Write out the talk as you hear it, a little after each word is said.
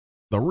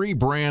The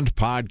Rebrand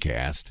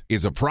Podcast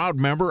is a proud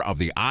member of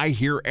the I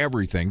Hear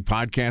Everything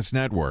Podcast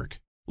Network.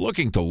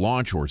 Looking to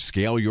launch or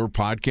scale your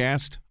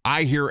podcast?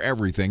 I Hear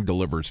Everything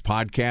delivers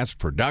podcast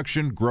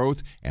production,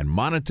 growth, and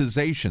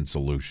monetization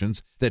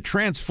solutions that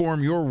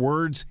transform your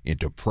words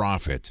into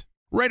profit.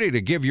 Ready to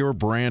give your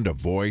brand a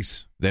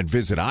voice? Then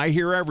visit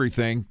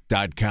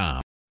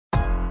iheareverything.com.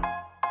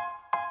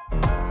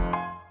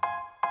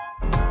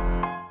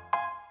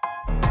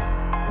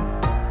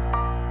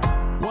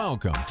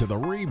 Welcome to the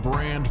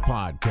Rebrand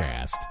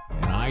Podcast,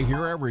 an I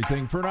Hear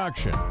Everything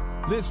production.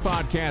 This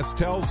podcast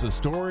tells the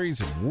stories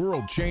of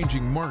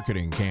world-changing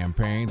marketing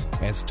campaigns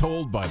as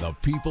told by the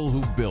people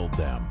who build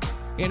them.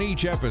 In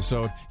each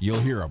episode,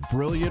 you'll hear a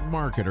brilliant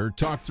marketer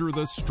talk through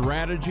the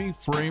strategy,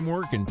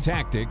 framework, and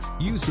tactics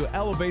used to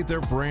elevate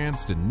their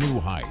brands to new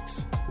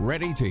heights.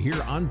 Ready to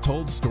hear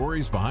untold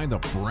stories behind the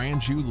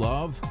brands you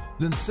love?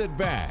 Then sit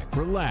back,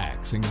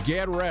 relax, and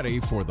get ready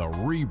for the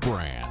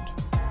rebrand.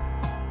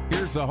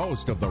 Here's the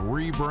host of the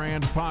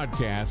Rebrand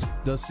Podcast,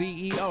 the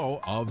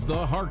CEO of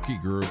the Harkey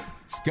Group,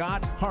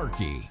 Scott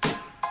Harkey.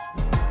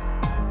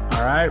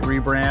 All right,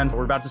 Rebrand,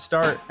 we're about to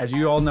start. As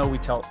you all know, we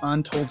tell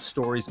untold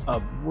stories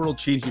of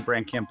world-changing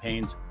brand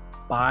campaigns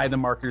by the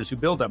marketers who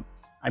build them.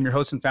 I'm your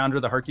host and founder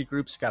of the Harkey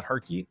Group, Scott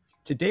Harkey.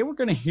 Today, we're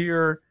going to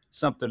hear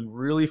something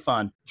really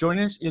fun.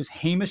 Joining us is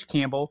Hamish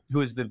Campbell,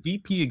 who is the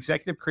VP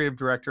Executive Creative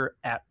Director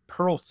at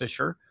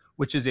Pearlfisher,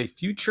 which is a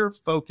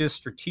future-focused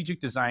strategic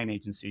design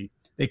agency.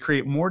 They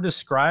create more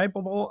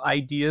describable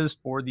ideas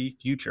for the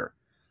future.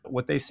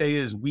 What they say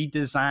is, we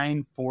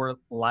design for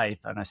life.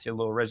 And I see a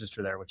little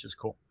register there, which is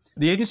cool.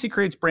 The agency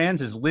creates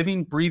brands as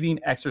living, breathing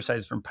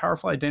exercises, from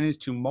powerful identities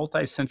to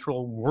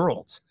multi-central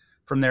worlds.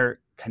 From their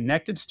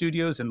connected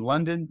studios in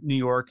London, New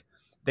York,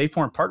 they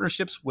form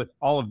partnerships with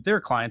all of their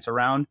clients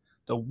around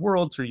the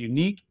world through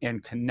unique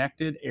and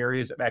connected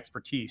areas of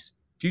expertise,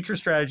 future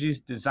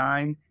strategies,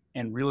 design,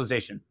 and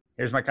realization.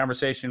 Here's my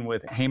conversation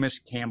with Hamish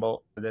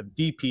Campbell, the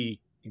VP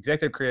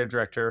Executive Creative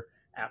Director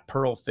at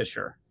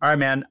Pearlfisher. All right,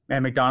 man.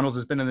 McDonald's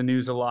has been in the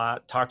news a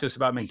lot. Talk to us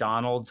about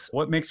McDonald's.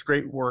 What makes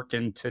great work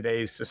in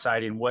today's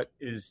society, and what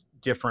is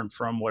different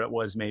from what it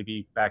was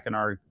maybe back in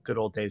our good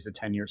old days of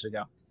 10 years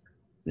ago?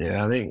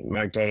 Yeah, I think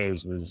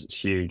McDonald's was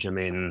huge. I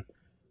mean,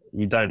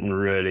 you don't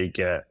really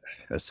get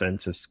a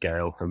sense of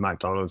scale of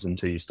McDonald's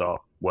until you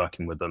start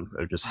working with them,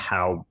 of just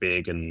how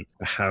big and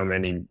how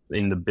many,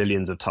 in the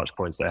billions of touch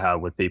points they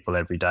have with people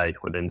every day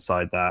within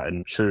inside that,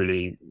 and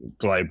truly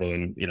global.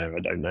 And, you know, I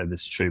don't know if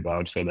this is true, but I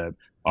would say they're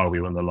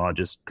arguably one of the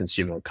largest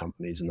consumer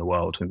companies in the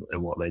world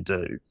in what they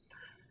do.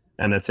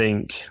 And I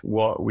think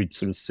what we'd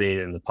sort of seen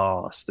in the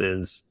past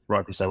is,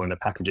 rightly so, when the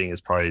packaging is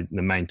probably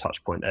the main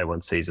touch point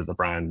everyone sees of the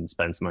brand and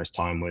spends the most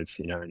time with,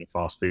 you know, in a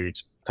fast food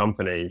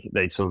company,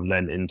 they sort of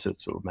lend into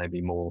sort of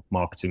maybe more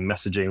marketing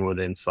messaging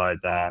within inside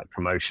that,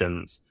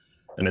 promotions.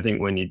 And I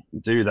think when you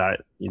do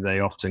that,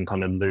 they often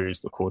kind of lose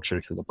the core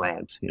truth of the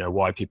brand. You know,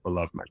 why people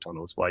love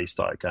McDonald's, why you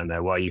started going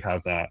there, why you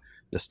have that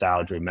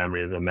nostalgia and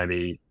memory of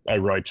maybe a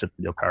road trip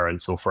with your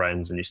parents or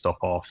friends, and you stop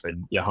off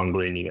and you're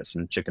hungry and you get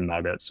some chicken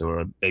nuggets or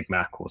a Big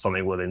Mac or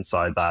something with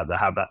inside that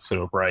have that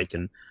sort of break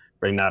and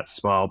bring that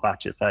smile back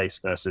to your face,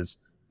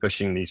 versus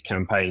pushing these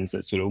campaigns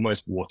that sort of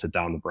almost water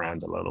down the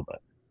brand a little bit.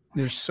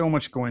 There's so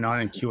much going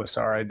on in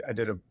QSR. I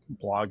did a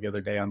blog the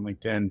other day on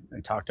LinkedIn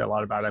and talked a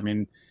lot about it. I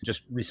mean,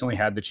 just recently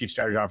had the Chief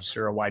Strategy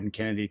Officer, Wyden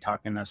Kennedy,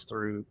 talking us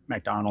through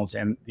McDonald's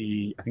and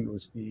I think it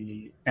was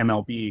the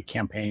MLB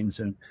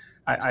campaigns. And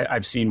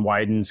I've seen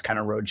Wyden's kind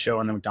of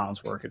roadshow and the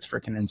McDonald's work. It's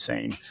freaking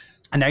insane.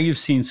 And now you've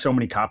seen so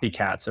many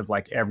copycats of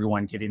like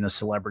everyone getting a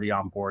celebrity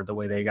on board the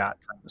way they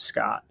got Travis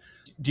Scott.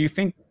 Do you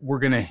think we're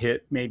going to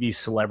hit maybe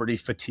celebrity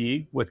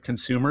fatigue with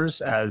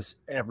consumers as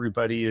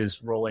everybody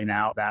is rolling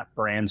out that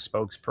brand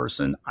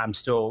spokesperson? I'm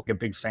still a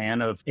big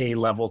fan of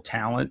A-level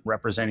talent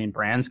representing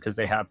brands because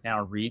they have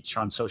now reach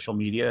on social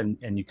media,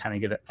 and you kind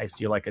of get, I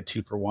feel like, a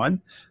 2-for-1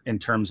 in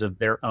terms of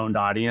their owned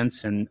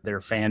audience and their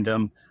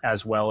fandom,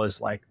 as well as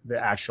like the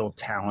actual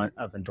talent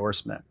of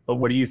endorsement. But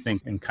what do you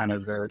think in kind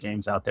of the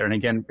games out there? And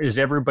again, is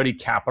everybody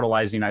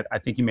capitalizing? I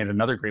think you made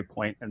another great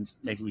point, and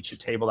maybe we should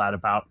table that,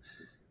 about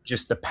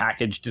just the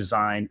package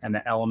design and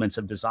the elements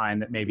of design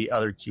that maybe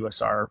other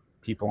QSR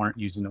people aren't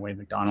using the way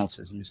McDonald's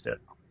has used it.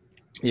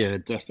 Yeah,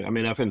 definitely. I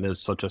mean, I think there's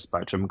such a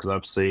spectrum, because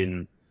I've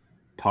seen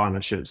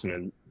partnerships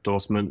and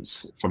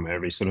endorsements from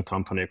every sort of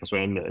company, because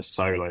when it's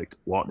so like,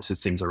 what, this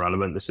seems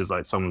irrelevant. This is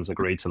like someone's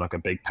agreed to like a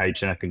big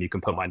paycheck and you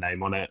can put my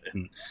name on it,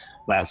 and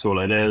that's all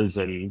it is.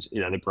 And,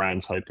 you know, the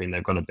brand's hoping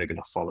they've got a big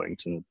enough following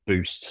to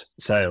boost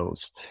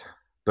sales.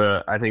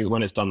 But I think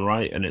when it's done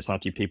right and it's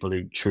actually people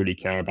who truly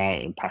care about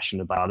it and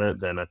passionate about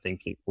it, then I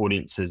think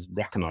audiences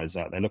recognize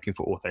that. They're looking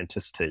for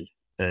authenticity.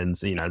 And,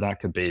 you know, that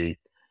could be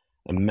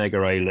a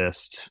mega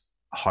A-list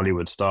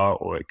Hollywood star,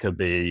 or it could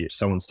be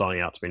someone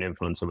starting out to be an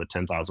influencer with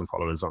 10,000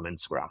 followers on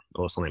Instagram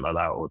or something like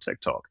that, or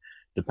TikTok.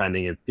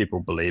 depending if people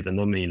believe in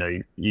them. You know,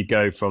 you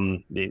go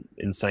from the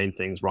insane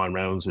things Ryan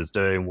Reynolds is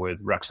doing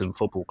with Wrexham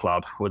Football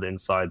Club with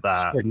inside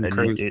that,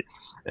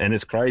 and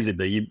it's crazy,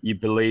 but you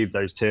believe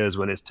those tears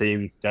when his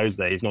team goes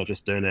there. He's not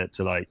just doing it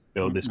to like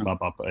build this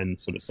club up and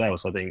sort of sell.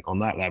 So I think on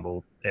that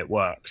level it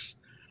works.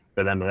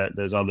 But then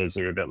there's others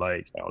who are a bit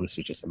like, oh, this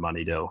is just a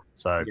money deal.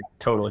 So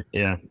totally.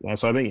 Yeah.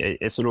 So I think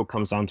it sort of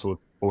comes down to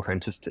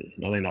authenticity.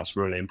 I think that's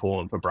really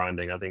important for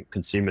branding. I think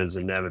consumers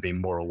have never been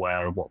more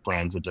aware of what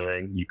brands are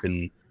doing. You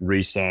can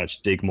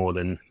research, dig more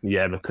than you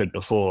ever could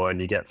before,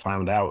 and you get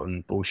found out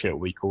and bullshit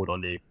will be called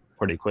on you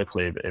pretty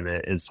quickly if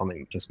it is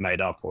something just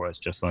made up or it's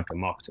just like a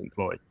marketing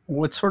ploy.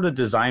 What sort of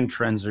design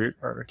trends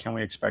or can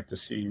we expect to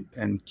see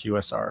in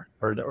QSR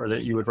or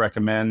that you would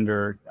recommend?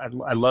 Or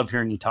I love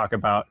hearing you talk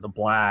about the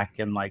black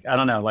and like, I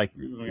don't know, like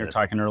we were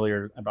talking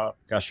earlier about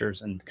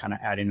gushers and kind of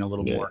adding a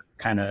little more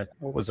kind of,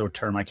 what was the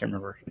term? I can't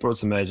remember. Brought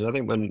some edge. I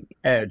think when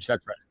edge,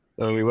 that's right.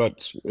 When we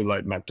worked with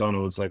like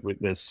McDonald's, like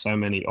there's so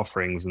many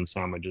offerings and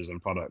sandwiches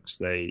and products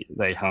they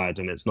had,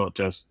 and it's not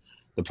just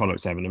the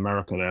products they have in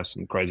America. They have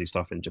some crazy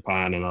stuff in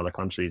Japan and other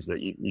countries that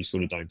you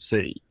sort of don't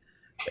see.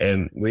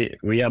 And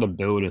we had to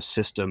build a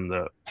system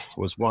that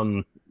was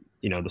one,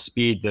 you know, the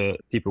speed that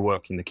people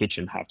working in the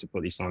kitchen have to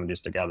put these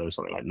sandwiches together is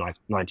something like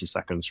 90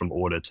 seconds from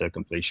order to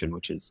completion,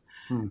 which is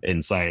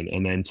insane.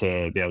 And then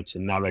to be able to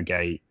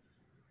navigate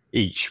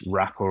each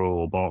wrapper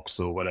or box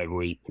or whatever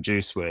we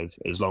produce with,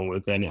 as long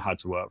as then it had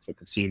to work for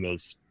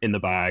consumers in the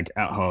bag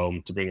at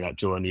home to bring that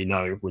joy, and you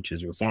know, which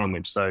is your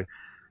sandwich. So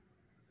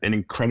an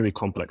incredibly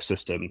complex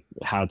system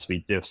had to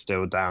be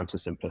distilled down to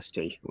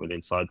simplicity with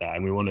inside that.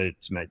 And we wanted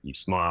to make you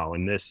smile.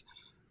 And this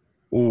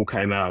all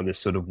came out of this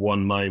sort of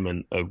one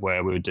moment of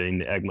where we were doing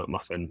the Egg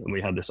McMuffin. And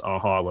we had this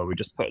aha where we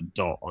just put a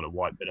dot on a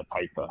white bit of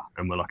paper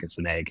and we're like, it's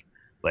an egg.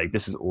 Like,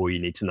 this is all you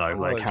need to know.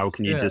 Like, how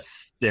can you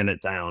distill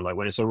it down? Like,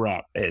 when it's a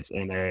wrap, it's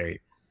an egg.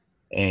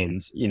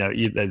 And, you know,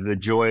 the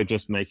joy of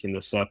just making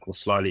the circle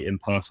slightly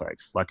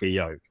imperfect, like a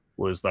yolk,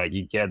 was like,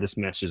 you get this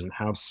message and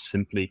how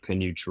simply can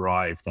you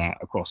drive that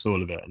across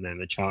all of it. And then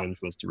the challenge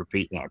was to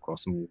repeat that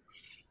across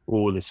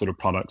all the sort of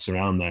products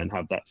around there and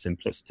have that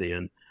simplicity.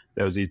 And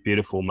there was these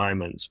beautiful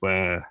moments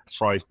where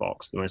Fry's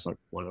box, the most like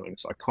one of the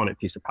most iconic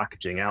piece of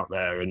packaging out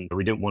there, and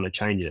we didn't want to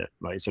change it.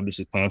 Like, so this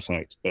is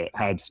perfect, but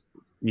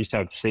used to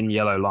have thin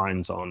yellow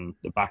lines on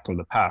the back of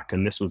the pack,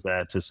 and this was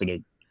there to sort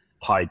of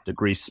hide the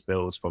grease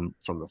spills from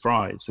the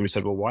fries. So we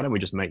said, well, why don't we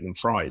just make them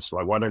fries?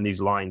 Like, why don't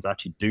these lines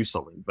actually do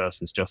something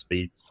versus just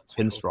be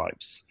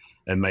pinstripes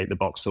and make the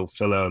box feel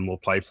fuller and more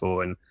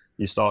playful? And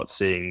you start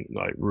seeing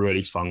like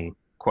really fun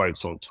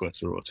quotes on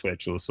Twitter or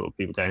Twitch or sort of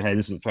people going, hey,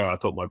 this is fair. I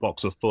thought my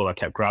box was full. I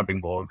kept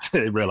grabbing more.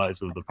 They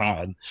realized it was the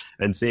pattern.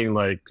 And seeing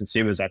like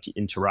consumers actually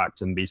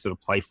interact and be sort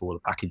of playful with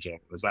the packaging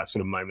was that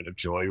sort of moment of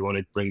joy we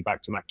wanted to bring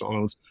back to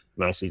McDonald's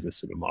versus this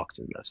sort of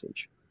marketing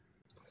message.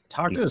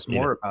 Talk to us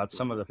more about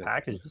some of the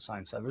package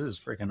design stuff. This is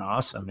freaking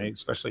awesome,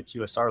 especially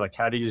QSR. Like,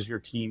 how does your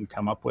team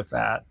come up with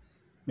that?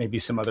 Maybe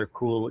some other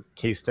cool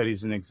case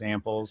studies and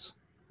examples.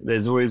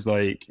 There's always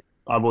like,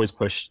 I've always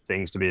pushed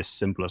things to be as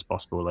simple as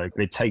possible. Like, if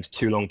it takes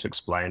too long to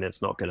explain,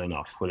 it's not good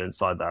enough. But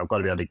inside that, I've got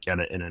to be able to get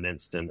it in an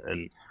instant.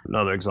 And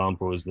another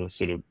example is the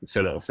sort of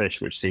fillet of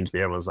fish, which seems to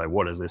be everyone's like,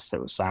 what is this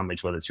sort of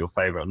sandwich, whether it's your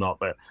favorite or not?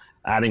 But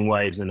adding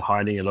waves and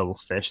hiding a little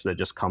fish that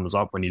just comes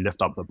up when you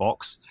lift up the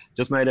box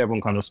just made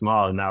everyone kind of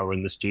smile. And now we're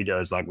in the studio,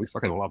 it's like, we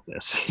fucking love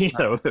this, you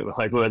know,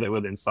 like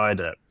with inside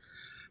it.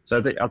 So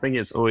I think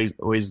it's always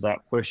that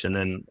push. And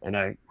then, and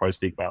I probably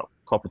speak about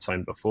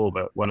Coppertone before,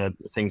 but one of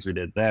the things we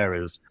did there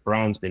is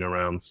brand's been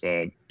around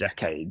for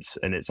decades,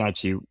 and it's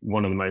actually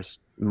one of the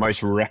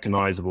most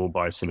recognizable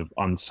by sort of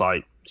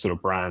on-site sort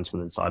of brands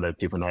with inside it.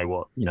 People know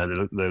what, you know,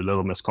 the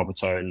little Miss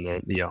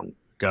Coppertone, the young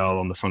girl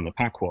on the front of the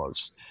pack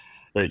was.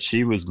 But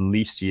she was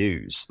least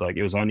used. Like,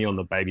 it was only on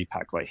the baby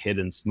pack, like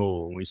hidden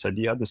small. And we said,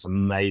 you have this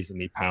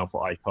amazingly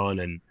powerful icon,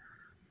 and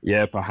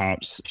yeah,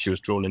 perhaps she was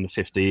drawn in the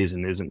 50s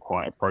and isn't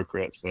quite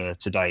appropriate for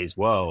today's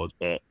world,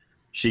 but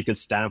she could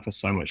stand for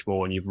so much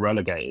more. And you've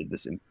relegated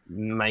this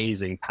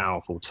amazing,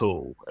 powerful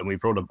tool. And we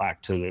brought it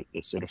back to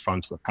the sort of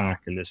front of the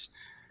pack, and this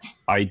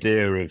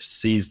idea of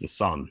seize the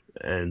sun.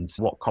 And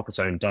what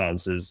Coppertone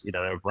does is, you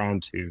know, they're a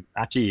brand who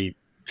actually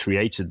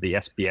created the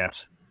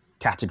SPF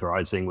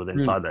categorizing with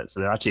inside that.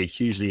 So they're actually a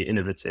hugely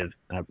innovative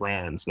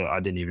brand that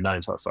I didn't even know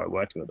until I started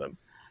working with them.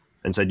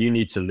 And said, you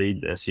need to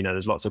lead this. You know,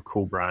 there's lots of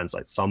cool brands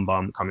like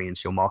Sunbum coming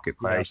into your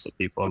marketplace that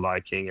people are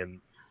liking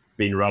and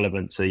being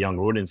relevant to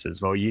younger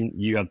audiences. Well,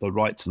 you have the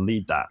right to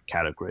lead that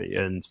category.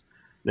 And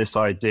this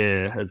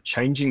idea of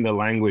changing the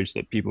language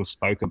that people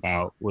spoke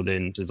about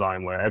within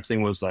design, where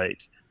everything was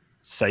like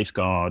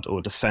safeguard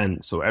or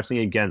defense or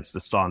everything against the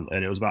sun,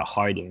 and it was about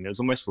hiding. There's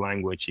almost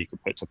language you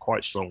could put to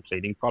quite strong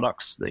cleaning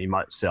products that you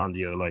might sit under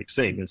your like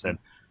sink and said,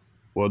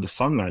 well, the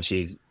sun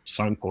actually is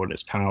so important.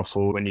 It's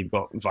powerful. When you've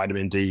got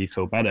vitamin D, you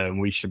feel better,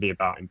 and we should be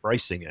about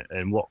embracing it.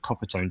 And what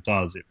Coppertone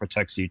does, it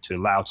protects you to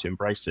allow to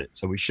embrace it.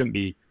 So we shouldn't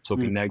be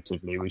talking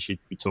negatively. We should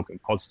be talking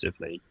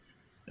positively,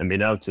 and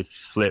being able to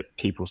flip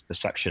people's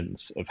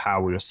perceptions of how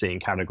we were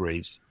seeing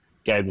categories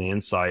gave me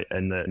insight,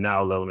 and that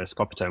now Little Miss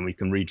Coppertone, we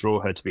can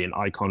redraw her to be an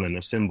icon and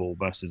a symbol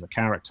versus a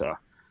character,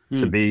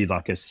 to be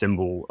like a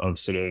symbol of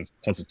sort of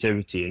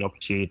positivity and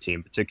opportunity,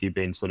 and particularly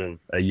being sort of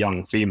a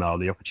young female,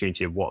 the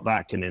opportunity of what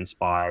that can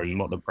inspire and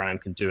what the brand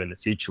can do in the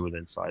future with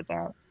inside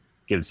that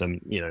gives them,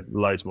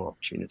 loads more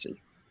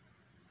opportunity.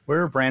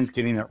 Where are brands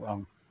getting it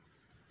wrong,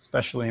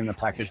 especially in the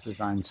package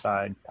design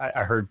side?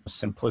 I heard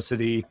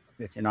simplicity.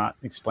 If you're not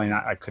explaining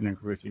that, I couldn't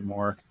agree with you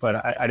more.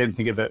 But I didn't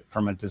think of it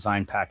from a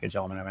design package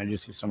element. I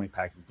just see so many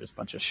packages, just a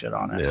bunch of shit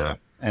on it.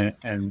 Yeah.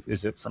 And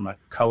is it from a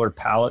color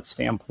palette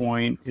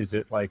standpoint? Is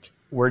it like,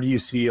 where do you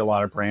see a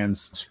lot of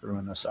brands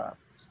screwing this up?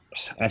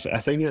 I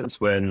think it's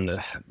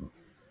when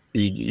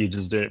you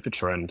just do it for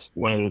trend.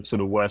 One of the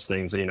sort of worst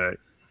things, the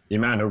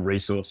amount of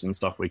resource and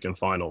stuff we can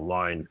find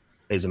online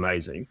is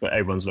amazing, but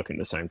everyone's looking at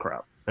the same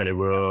crap. And if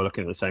we're all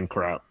looking at the same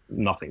crap,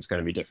 nothing's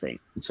going to be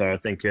different. So I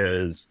think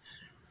it's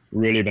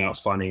really about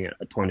finding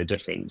a point of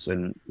difference.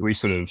 And we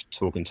sort of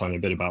talk in time a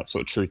bit about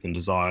sort of truth and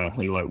desire,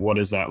 and like, what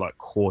is that like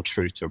core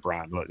truth to a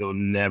brand? Like, it'll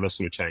never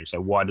sort of change. So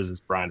why does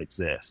this brand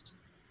exist?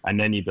 And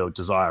then you build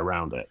desire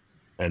around it.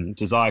 And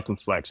desire can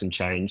flex and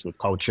change with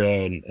culture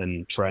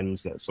and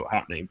trends that's sort of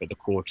happening, but the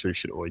core truth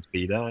should always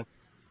be there.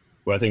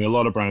 Where I think a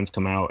lot of brands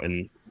come out,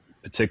 and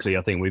particularly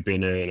I think we've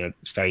been in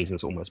a phase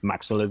that's almost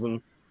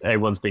maximalism.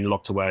 Everyone's been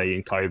locked away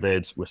in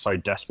COVID. We're so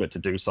desperate to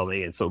do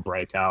something and sort of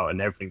break out, and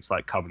everything's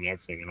like covering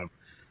everything. And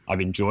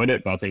I've enjoyed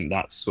it, but I think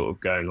that's sort of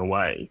going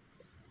away.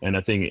 And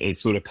I think it's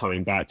sort of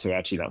coming back to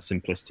actually that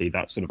simplicity,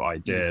 that sort of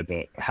idea,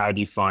 but how do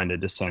you find a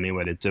discerning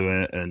way to do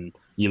it? And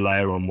you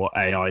layer on what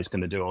AI is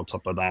going to do on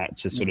top of that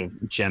to sort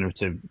of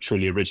generative,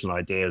 truly original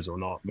ideas or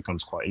not,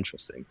 becomes quite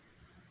interesting.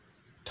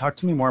 Talk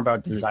to me more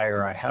about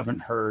desire. I haven't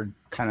heard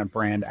kind of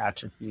brand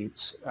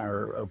attributes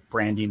or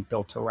branding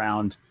built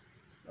around,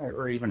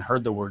 or even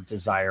heard the word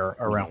desire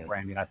around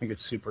branding. I think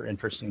it's super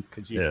interesting.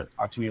 Could you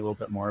talk to me a little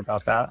bit more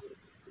about that?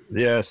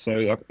 Yeah,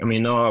 so I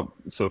mean, our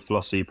sort of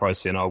philosophy, you probably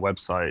see on our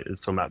website, is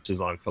talking about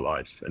design for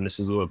life. And this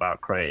is all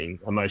about creating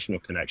emotional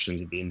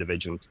connections of the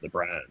individual to the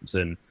brands.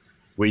 And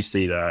we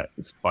see that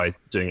by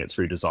doing it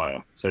through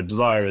desire. So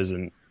desire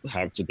doesn't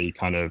have to be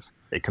kind of,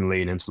 it can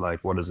lean into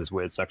like, what is this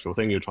weird sexual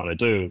thing you're trying to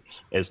do?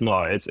 It's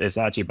not, it's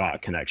actually about a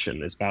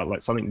connection. It's about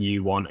like something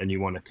you want and you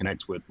want to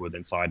connect with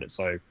inside it.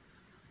 So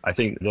I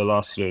think the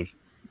last sort of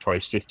probably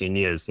 15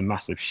 years, the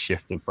massive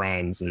shift of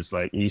brands is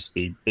like, it used to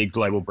be big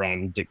global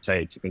brand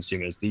dictate to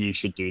consumers that you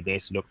should do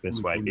this, look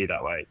this way, be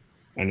that way.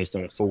 And it's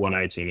done a full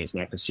 180, and it's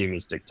now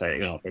consumers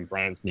dictating up, and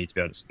brands need to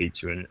be able to speak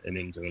to an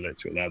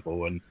individual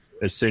level. And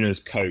as soon as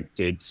Coke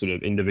did sort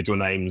of individual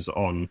names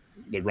on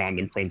the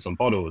random prints on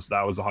bottles,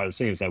 that was the hardest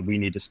thing. It's like, we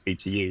need to speak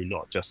to you,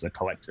 not just a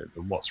collective,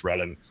 and what's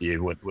relevant for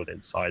you with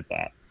inside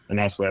that. And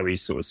that's where we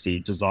sort of see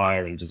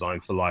desire and design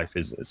for life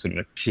is sort of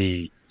a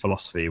key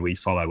philosophy we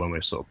follow when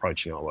we're sort of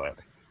approaching our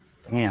work.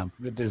 Damn,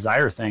 the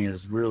desire thing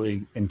is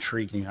really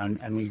intriguing.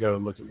 And we go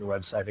look at your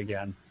website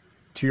again.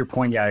 To your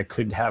point, yeah, it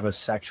could have a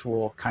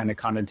sexual kind of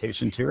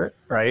connotation to it,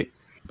 right?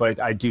 But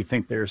I do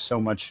think there's so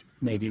much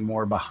maybe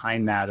more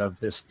behind that, of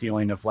this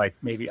feeling of like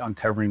maybe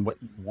uncovering what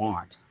you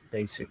want,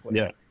 basically.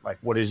 Yeah. Like,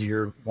 what is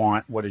your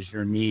want? What is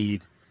your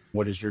need?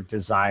 What is your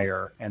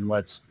desire? And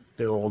let's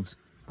build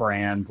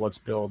brand, let's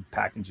build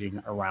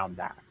packaging around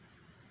that.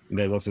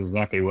 Yeah, that's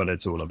exactly what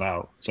it's all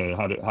about. So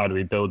how do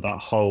we build that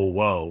whole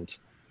world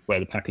where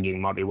the packaging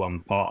might be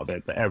one part of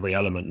it, but every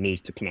element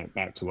needs to connect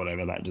back to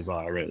whatever that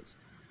desire is?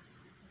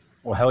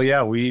 Well, hell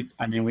yeah. We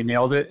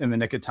nailed it in the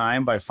nick of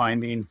time by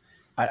finding,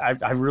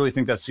 I really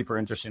think that's super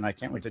interesting. I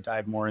can't wait to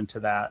dive more into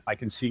that. I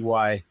can see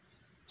why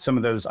some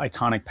of those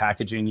iconic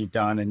packaging you've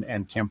done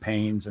and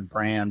campaigns and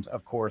brand,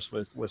 of course,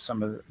 with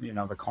some of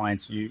the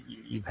clients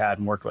you've had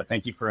and worked with.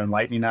 Thank you for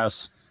enlightening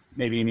us.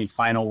 Maybe any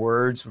final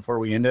words before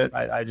we end it?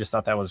 I just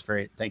thought that was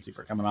great. Thank you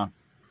for coming on.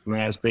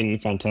 Yeah, it's been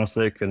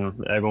fantastic,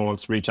 and everyone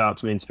wants to reach out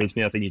to me and speak to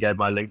me. I think you gave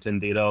my LinkedIn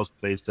details,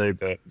 please do.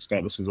 But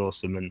Scott, this was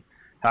awesome, and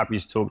happy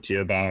to talk to you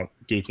about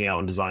geeking out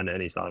on design at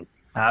any time.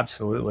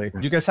 Absolutely.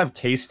 Do you guys have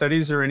case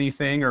studies or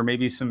anything, or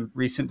maybe some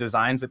recent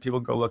designs that people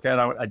go look at?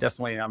 I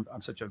definitely, I'm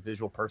such a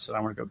visual person.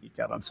 I want to go geek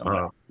out on some of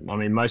that. I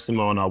mean, most of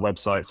them are on our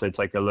website, so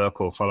take a look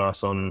or follow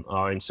us on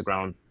our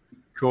Instagram.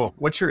 Cool.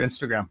 What's your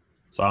Instagram?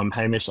 So I'm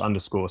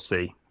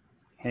Hamish_C.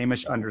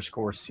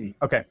 Hamish_C.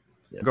 Okay.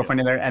 Go find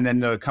it there. And then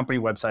the company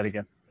website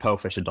again.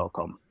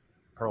 Pearlfisher.com.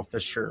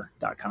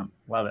 Pearlfisher.com.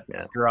 Love it.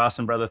 Yeah. You're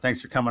awesome, brother.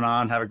 Thanks for coming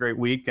on. Have a great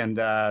week, and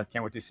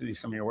can't wait to see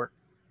some of your work.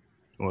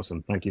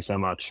 Awesome. Thank you so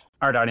much.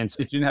 All right, audience.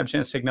 If you didn't have a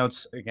chance to take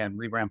notes, again,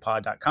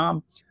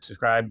 rebrandpod.com.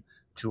 Subscribe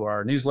to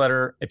our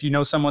newsletter. If you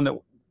know someone that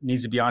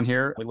needs to be on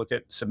here, we look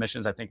at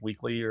submissions, I think,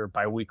 weekly or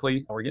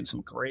bi-weekly. We're getting some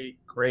great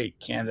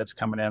candidates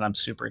coming in. I'm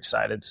super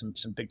excited. Some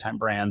big time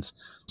brands,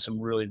 some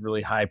really,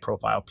 really high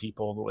profile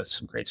people with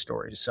some great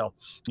stories. So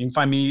you can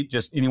find me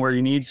just anywhere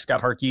you need.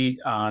 Scott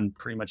Harkey on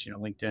pretty much,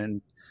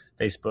 LinkedIn,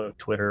 Facebook,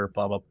 Twitter,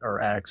 blah, blah,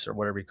 or X, or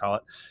whatever you call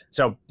it.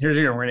 So we're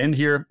going to end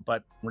here,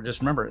 but we're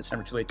just remember, it's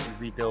never too late to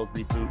rebuild,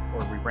 reboot,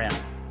 or rebrand.